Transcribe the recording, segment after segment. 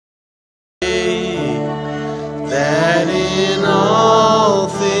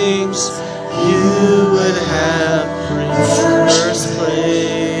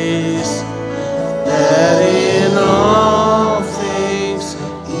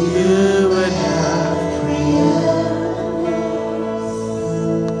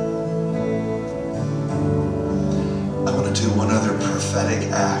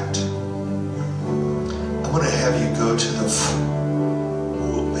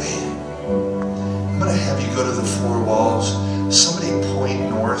go to the four walls, somebody point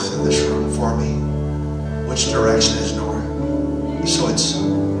north in this room for me. Which direction is north? So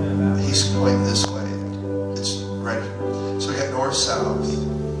he's pointing this way. It's right. So we got north, south,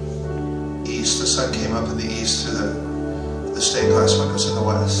 east. The sun came up in the east through the stained glass windows in the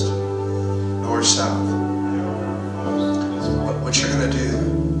west. North, south. What you're going to do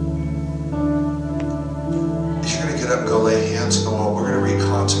is you're going to get up and go lay hands on the wall. We're going to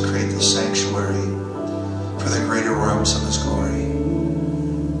reconsecrate the sanctuary for the greater realms of His glory.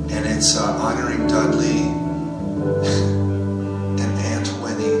 And it's honoring Dudley and Aunt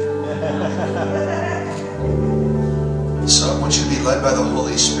Winnie. So I want you to be led by the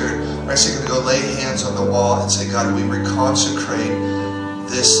Holy Spirit. We're actually going to go lay hands on the wall and say, God, we reconsecrate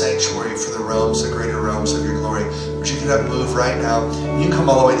this sanctuary for the realms, the greater realms of your glory. Would you get up and move right now? You can come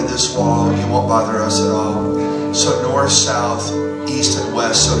all the way to this wall. You won't bother us at all. So north, south, east, and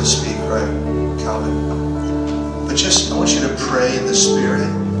west, so to speak, right, Calvin? But just, I want you to pray in the Spirit.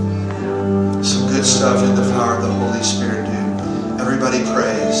 Some good stuff in the power of the Holy Spirit, dude. Everybody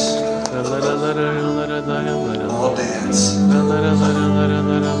prays. All dance.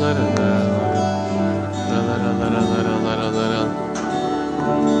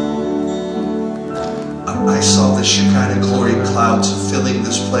 I saw the Shekinah glory clouds filling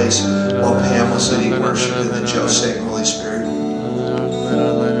this place while Pam was leading worship, and then Joe sang Holy Spirit.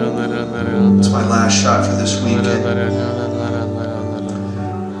 It's my last shot for this weekend.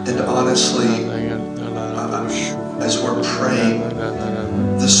 And honestly, as we're praying,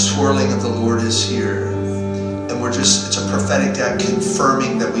 the swirling of the Lord is here. And it's a prophetic act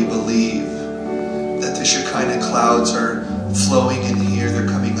confirming that we believe that the Shekinah clouds are flowing in here. They're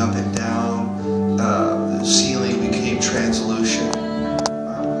coming up and down. The ceiling became translucent.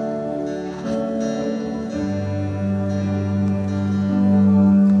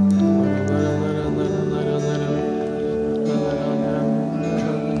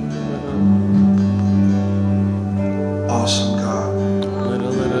 Awesome God.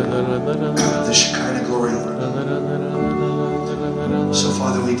 The Shekinah glory. So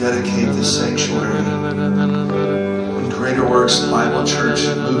Father, we dedicate this sanctuary. When Greater Works Bible Church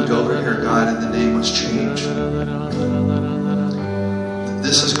moved over here, God, and the name was changed.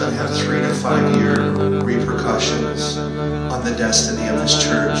 This is going to have 3 to 5 year repercussions on the destiny of this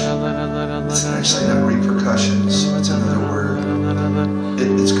church. It's actually not repercussions, it's another word.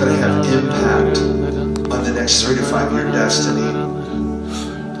 It's going to have impact on the next 3 to 5 year destiny.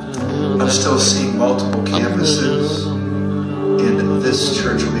 I'm still seeing multiple campuses, and this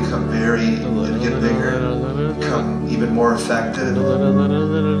church will become get bigger, become even more effective.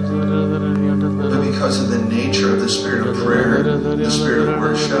 But because of the nature of the spirit of prayer, the spirit of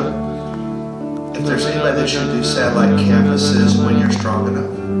worship, if there's anybody that should do satellite campuses when you're strong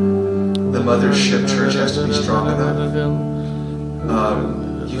enough, the mothership church has to be strong enough.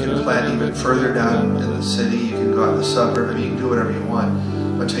 You can plant even further down in the city. You can go out in the suburb. I mean, you can do whatever you want.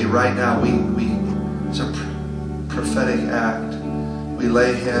 I'll tell you right now, it's a prophetic act. We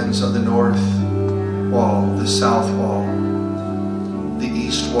lay hands on the north wall, the south wall, the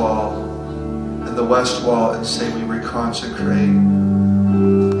east wall, and the west wall, and say we reconsecrate.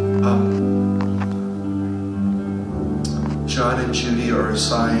 John and Judy are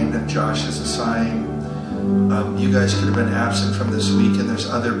assigned. Josh is assigned. You guys could have been absent from this week, and there's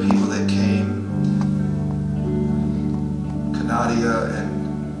other people that came. Kanadia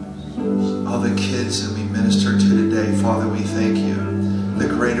and all the kids that we ministered to today. Father, we thank you. The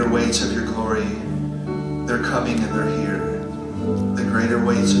greater weights of your glory, they're coming and they're here. The greater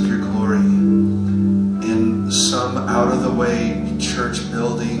weights of your glory in some out-of-the-way church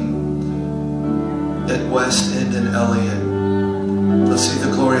building at West End and Elliott. Let's see,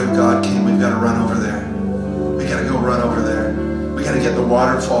 the glory of God came. We've got to run over there. We got to go run over there. We got to get in the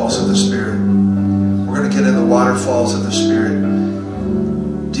waterfalls of the Spirit. We're going to get in the waterfalls of the Spirit.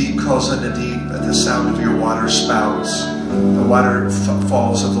 Deep calls unto deep at the sound of your water spouts. The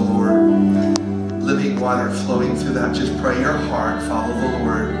waterfalls of the Lord. Living water flowing through that. Just pray your heart. Follow the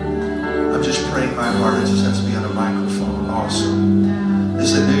Lord. I'm just praying my heart. It just has to be on a microphone. Awesome.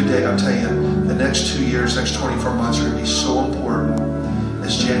 It's a new day. I'm telling you, the next 2 years, next 24 months are going to be so important.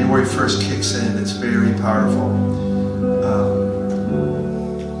 As January 1st kicks in, it's very powerful.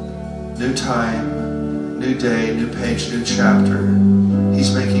 New time, new day, new page, new chapter.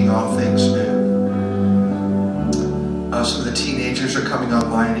 He's making all things new. So the teenagers are coming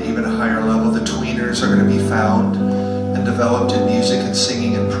online at even a higher level. The tweeners are going to be found and developed in music and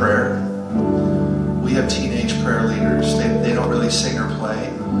singing and prayer. We have teenage prayer leaders. They don't really sing or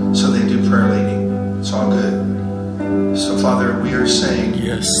play, so they do prayer leading. It's all good. So Father, we are saying,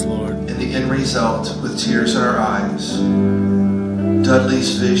 yes, Lord, in the end result with tears in our eyes.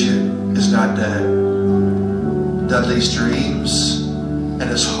 Dudley's vision is not dead. Dudley's dreams and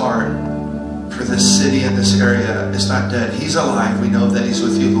his heart for this city and this area is not dead. He's alive. We know that he's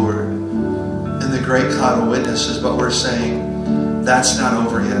with you, Lord, in the great cloud of witnesses, but we're saying that's not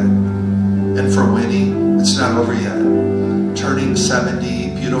over yet. And for Winnie, it's not over yet. Turning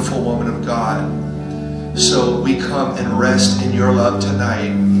 70, beautiful woman of God. So we come and rest in your love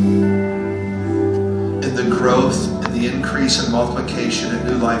tonight, in the growth and the increase and multiplication and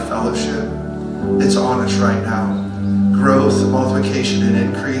New Life Fellowship. It's on us right now. Growth, multiplication, and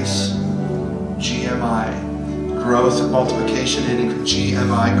increase. GMI. Growth, multiplication, and increase.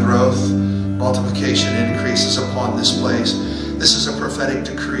 GMI. Growth, multiplication, and increase is upon this place. This is a prophetic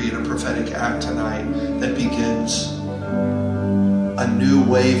decree and a prophetic act tonight that begins a new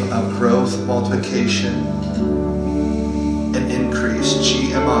wave of growth, multiplication, and increase.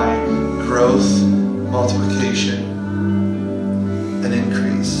 GMI. Growth, multiplication, and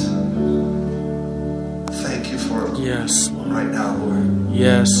increase. Thank you for it. Yes, Lord. Right now, Lord.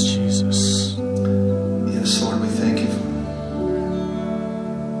 Yes, Jesus. Yes, Lord, we thank you.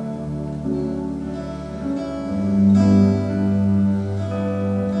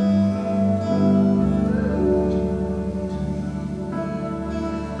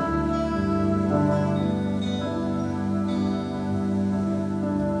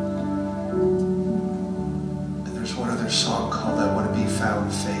 And there's one other song called I Want to Be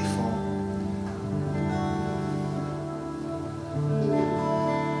Found Faithful.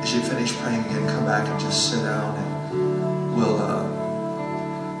 As you finish praying again, come back and just sit down, and we'll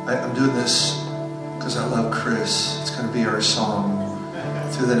I'm doing this because I love Chris. It's going to be our song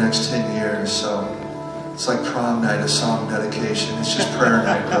through the next 10 years. So it's like prom night, a song dedication. It's just prayer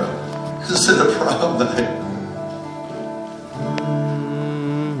night, bro. Just at a prom night.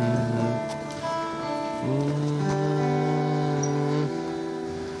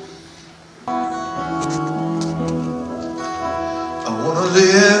 I want to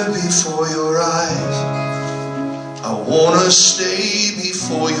live before your eyes. I want to stay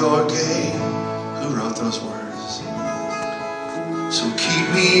before your gate. Who wrote those words? So keep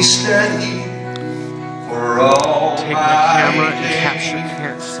me steady for all Take my my camera and days. capture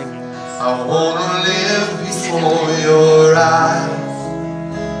Karen singing this. I want to live before your eyes.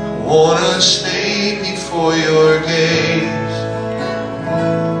 I want to stay before your gaze.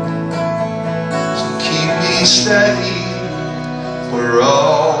 So keep me steady for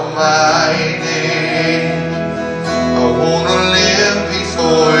all my days. I want to live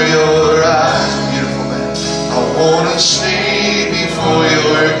before your eyes. Beautiful man. I want to stay before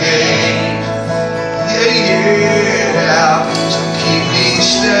your gaze. Yeah, yeah. So keep me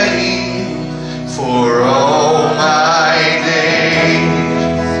steady for all my days.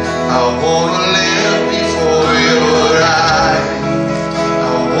 I want to live before your eyes.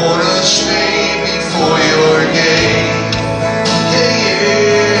 I want to stay before your gaze.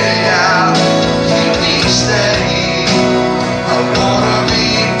 Yeah, keep me steady. I wanna be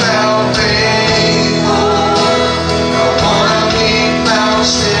found faithful. I wanna be found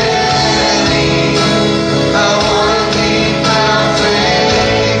steady. I wanna be found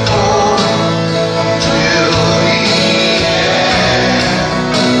faithful till the end.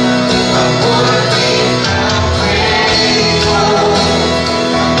 I wanna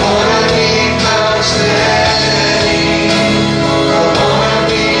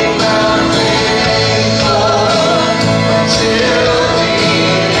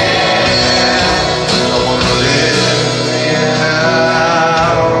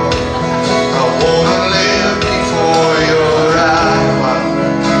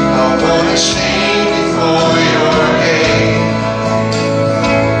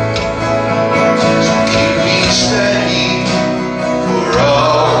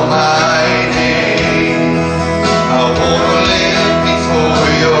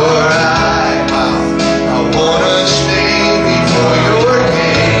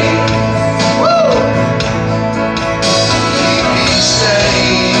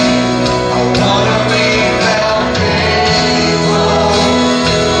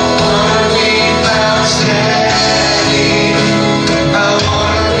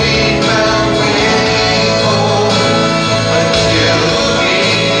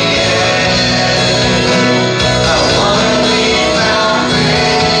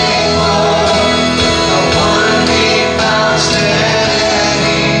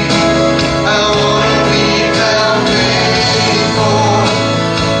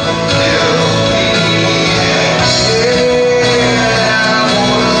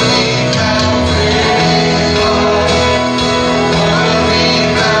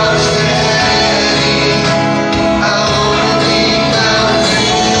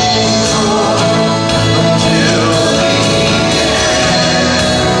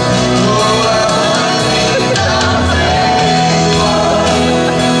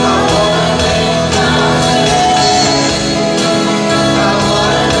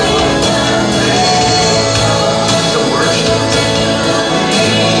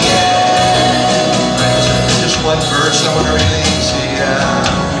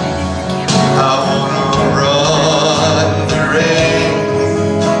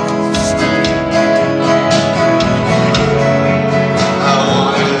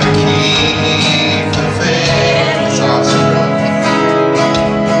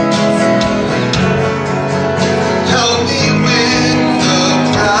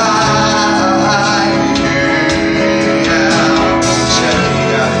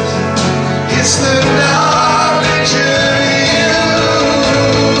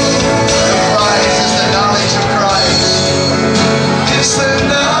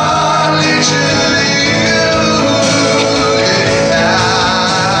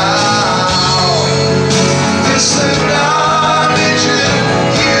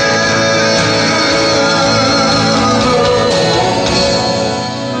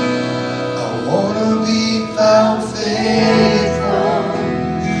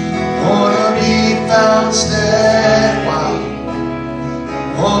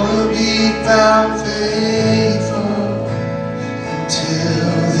found faithful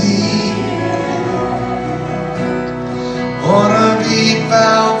till the end. Wanna be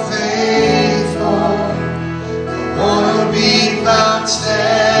found faithful. I wanna be found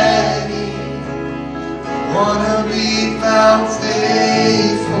steady. I wanna be found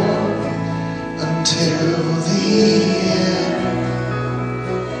faithful until the end.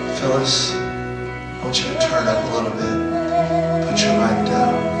 Phyllis, I want you to turn up a little bit. Put your mic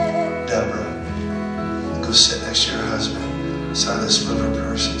down. Deborah, and go sit next to your husband. Silas, move a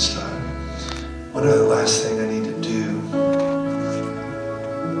person style. One other last thing I need to do.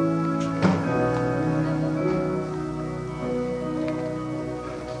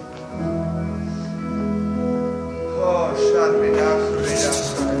 Oh, shut me down,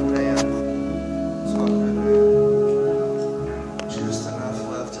 man. Just enough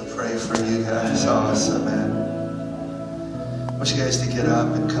left to pray for you guys. Awesome, man. I want you guys to get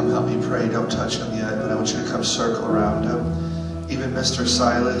up and come help me pray. Don't touch them yet, but I want you to come circle around them. Even Mr.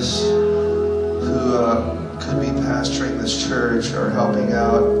 Silas, who could be pastoring this church or helping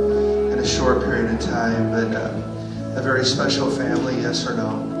out in a short period of time, but a very special family, yes or no?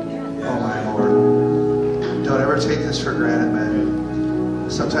 Oh my Lord. Don't ever take this for granted, man.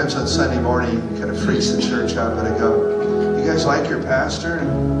 Sometimes on Sunday morning, it kind of freaks the church out, but I go, you guys like your pastor?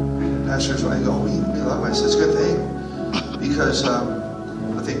 And pastors like, oh, we love him. I said, it's a good thing. Because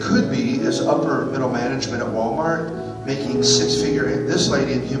what they could be is upper middle management at Walmart making six-figure. This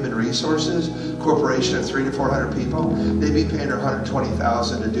lady in human resources, corporation of 300 to 400 people, they'd be paying her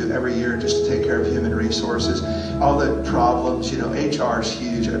 $120,000 to do every year just to take care of human resources. All the problems, you know, HR is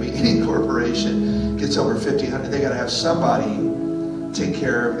huge. I mean, any corporation gets over 1,500. They got to have somebody take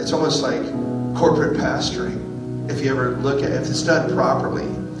care of. It's almost like corporate pastoring. If you ever look at if it's done properly.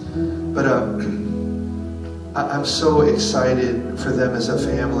 But I'm so excited for them as a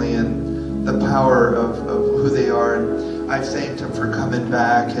family and the power of who they are. And I thanked them for coming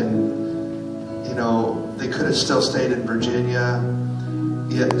back. And, you know, they could have still stayed in Virginia.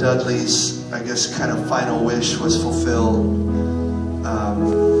 Yet Dudley's, I guess, kind of final wish was fulfilled.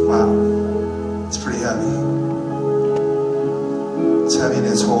 Wow. It's pretty heavy. It's heavy and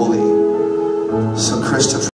it's holy. So Christopher.